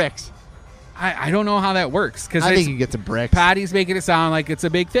historic bricks? I don't know how that works because I think you get some bricks. Patty's making it sound like it's a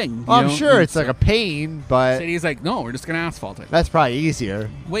big thing. Well, you I'm know? sure And it's like a pain, but city's like, no, we're just going to asphalt it. that's probably easier.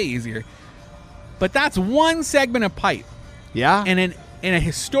 Way easier. But that's one segment of pipe, Yeah? and in a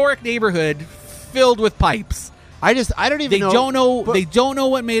historic neighborhood filled with pipes. I don't even They know. don't know. But, They don't know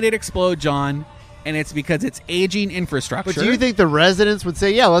what made it explode, John, and it's because it's aging infrastructure. but do you think the residents would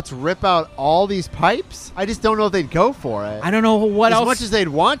say, yeah, let's rip out all these pipes? I just don't know if they'd go for it. I don't know what as else. much as they'd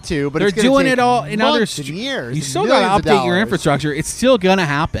want to, but they're it's gonna doing take it all in other months and years. You and still got millions of to update your dollars. infrastructure. It's still going to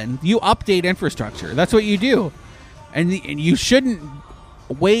happen. You update infrastructure. That's what you do, and you shouldn't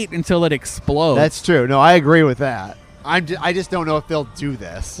wait until it explodes. That's true. No, I agree with that. I just don't know if they'll do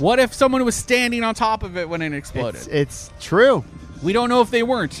this. What if someone was standing on top of it when it exploded? It's true. We don't know if they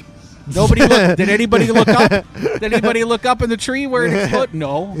weren't. Nobody looked. Did anybody look up? Did anybody look up in the tree where it exploded?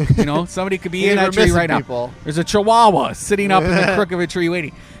 No. You know, somebody could be in We're that tree missing right people. now. There's a chihuahua sitting up in the crook of a tree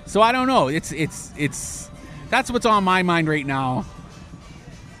waiting. So I don't know. It's that's what's on my mind right now.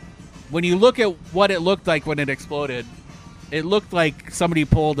 When you look at what it looked like when it exploded, it looked like somebody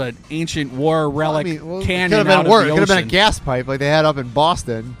pulled an ancient war relic cannon could have out been worse. of It the could have been a ocean. gas pipe like they had up in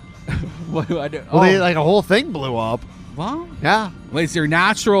Boston. What do I do? Well, they, like a whole thing blew up. Well, Yeah. is there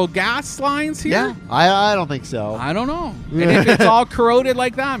natural gas lines here? Yeah. I don't think so. I don't know. And if it's all corroded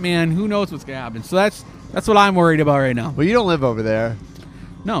like that, man, who knows what's going to happen. So that's what I'm worried about right now. Well, you don't live over there.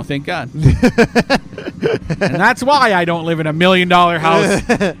 No, thank God. And that's why I don't live in $1 million house.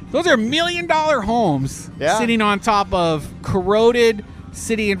 Those are $1 million homes Yeah. sitting on top of corroded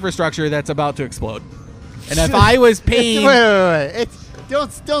city infrastructure that's about to explode. And if I was paying... Wait.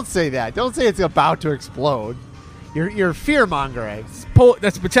 Don't say that. Don't say it's about to explode. You're fear mongering.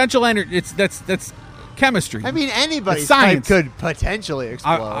 That's potential energy. That's chemistry. I mean, anybody's It's science. pipe could potentially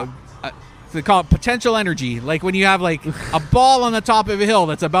explode. They call it potential energy. Like when you have like a ball on the top of a hill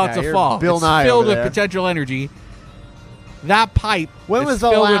that's about Yeah, to you're fall. Bill It's Nye filled over with there. potential energy. That pipe When is was the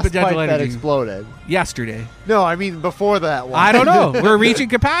filled with last pipe potential that energy. exploded? Yesterday. No, I mean before that one. I don't know. We're reaching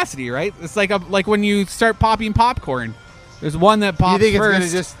capacity, right? It's like when you start popping popcorn. There's one that You pops think it's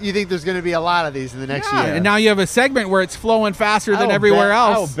first. gonna you think there's going to be a lot of these in the next Yeah, year? and now you have a segment where it's flowing faster than I will everywhere bet- I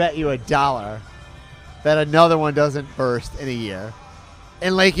will else. bet you $1 that another one doesn't burst in a year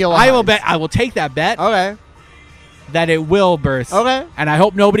in Lake Eola. I will Heights. bet. I will take that bet Okay. that it will burst. Okay. And I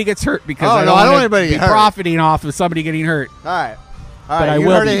hope nobody gets hurt because Oh, I no, don't I don't want want anybody to to be get hurt. profiting off of somebody getting hurt. All right. All But right. I You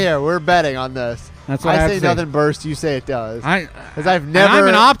will heard it be. here. We're betting on this. That's what I have say to say. nothing bursts. You say it does. Because I've I'm never.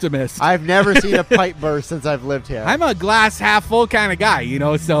 an optimist. I've never seen a pipe burst since I've lived here. I'm a glass half full kind of guy, you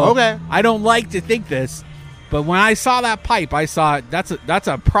know. So Okay. I don't like to think this, but when I saw that pipe, I saw that's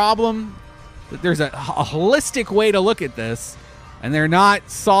a problem. There's a holistic way to look at this, and they're not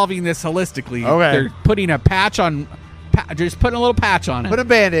solving this holistically. Okay. They're putting a patch on, just putting a little patch on it. Put a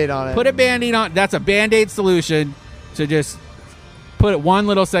Band-Aid on it. Put a Band-Aid on. That's a Band-Aid solution to just put one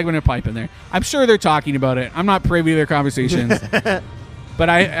little segment of pipe in there. I'm sure they're talking about it. I'm not privy to their conversations, but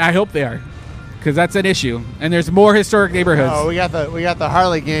I hope they are, because that's an issue. And there's more historic neighborhoods. Oh, we got the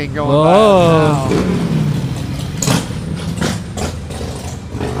Harley gang going. Whoa. By now.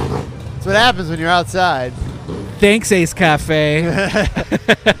 That's what happens when you're outside. Thanks, Ace Cafe.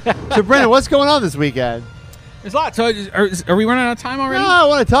 So, Brendan, what's going on this weekend? There's a lot. So are we running out of time already? No, I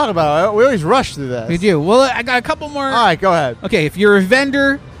want to talk about it. We always rush through this. We do. Well, I got a couple more. All right, go ahead. Okay, if you're a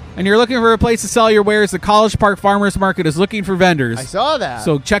vendor and you're looking for a place to sell your wares, the College Park Farmers Market is looking for vendors. I saw that.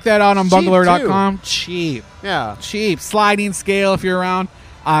 So check that out on Cheap, bungalow.com. Cheap. yeah. Cheap. Sliding scale if you're around.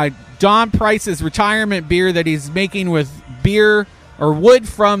 Don Price's retirement beer that he's making with beer or wood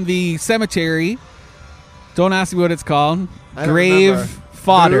from the cemetery. Don't ask me what it's called. I don't Grave remember.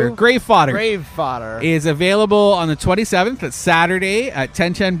 Fodder. Brew? Grave Fodder. Grave fodder. Is available on the 27th. That's Saturday at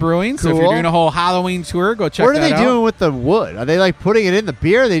 1010 Brewing. So if you're Cool. doing a whole Halloween tour, go check What are that they out. doing with the wood? Are they like putting it in the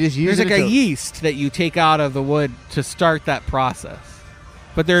beer? Or they just use There's it like a to- yeast that you take out of the wood to start that process.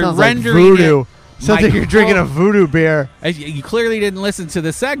 But they're Sounds like rendering voodoo. it. Sounds like you're drinking a voodoo beer. You clearly didn't listen to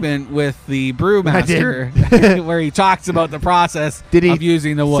the segment with the brewmaster did. where he talks about the process Did he of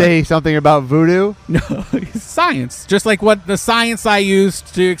using the wood. Say something about voodoo? No, it's science. Just like what the science I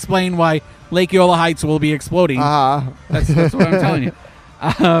used to explain why Lake Eola Heights will be exploding. That's what I'm telling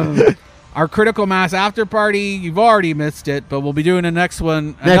you. Our Critical Mass after party, you've already missed it, but we'll be doing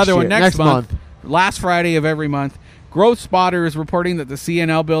another one next month. Last Friday of every month. Growth Spotter is reporting that the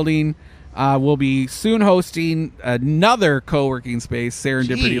CNL building will be soon hosting another co-working space,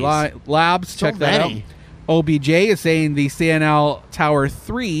 Serendipity Labs. Check that out. OBJ is saying the CNL Tower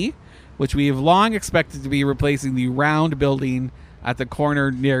 3, which we have long expected to be replacing the round building at the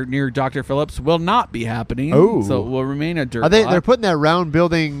corner near Dr. Phillips, will not be happening. Oh. So it will remain a dirt lot. They're putting that round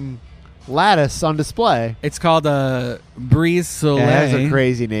building lattice on display. It's called a Brise Soleil. Yeah, that's a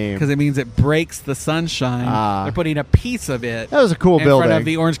crazy name. Because it means it breaks the sunshine. They're putting a piece of it That was a cool in building. front of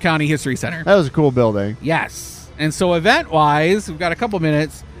the Orange County History Center. That was a cool building. Yes. And so event-wise, we've got a couple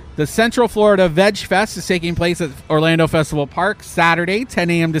minutes. The Central Florida Veg Fest is taking place at Orlando Festival Park Saturday, 10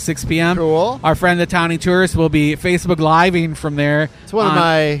 a.m. to 6 p.m. Cool. Our friend, the Townie Tourist, will be Facebook Living from there. It's one of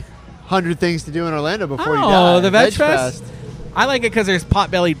my 100 things to do in Orlando before you die. Oh, the Veg Fest? I like it because there's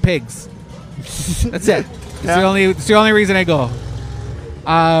pot-bellied pigs. That's it. It's the only reason I go.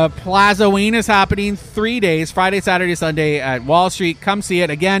 Plaza Ween is happening 3 days, Friday, Saturday, Sunday at Wall Street. Come see it.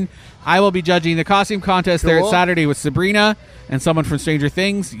 Again, I will be judging the costume contest there at Saturday with Sabrina and someone from Stranger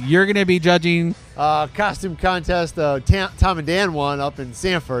Things. You're going to be judging costume contest. Tom and Dan won up in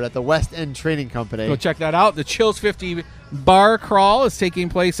Sanford at the West End Trading Company. Go check that out. The Chills 50 Bar Crawl is taking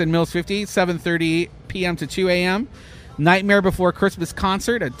place in Mills 50, 7:30 p.m. to 2 a.m. Nightmare Before Christmas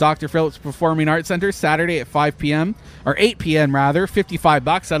concert at Dr. Phillips Performing Arts Center Saturday at 5 p.m. or 8 p.m. rather,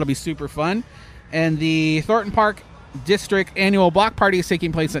 $55. That'll be super fun. And the Thornton Park District Annual Block Party is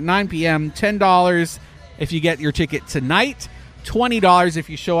taking place at 9 p.m. $10 if you get your ticket tonight, $20 if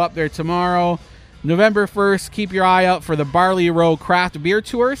you show up there tomorrow. November 1st, keep your eye out for the Barley Row Craft Beer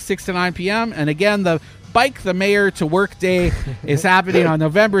Tour, 6 to 9 p.m. And again, the Bike the Mayor to Work Day is happening on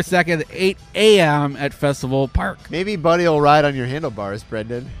November 2nd, 8 a.m. at Festival Park. Maybe Buddy will ride on your handlebars,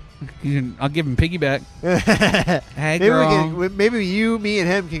 Brendan. I'll give him piggyback. Hey, girl. Maybe you, me, and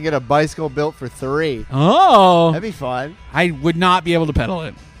him can get a bicycle built for 3. Oh. That'd be fun. I would not be able to pedal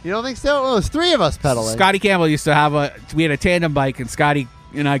it. You don't think so? Well, there's 3 of us pedaling. Scotty Campbell used to have we had a tandem bike, and Scotty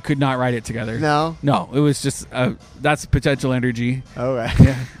and I could not ride it together. No? No, it was just, that's potential energy. All right.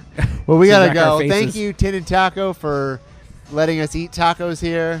 Yeah. Well, we got to wreck our go. faces. Thank you, Tin and Taco, for letting us eat tacos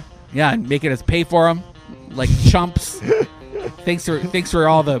here. Yeah, and making us pay for them like chumps. Thanks for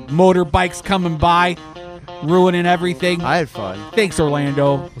all the motorbikes coming by, ruining everything. I had fun. Thanks,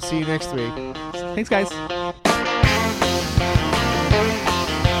 Orlando. We'll see you next week. Thanks, guys.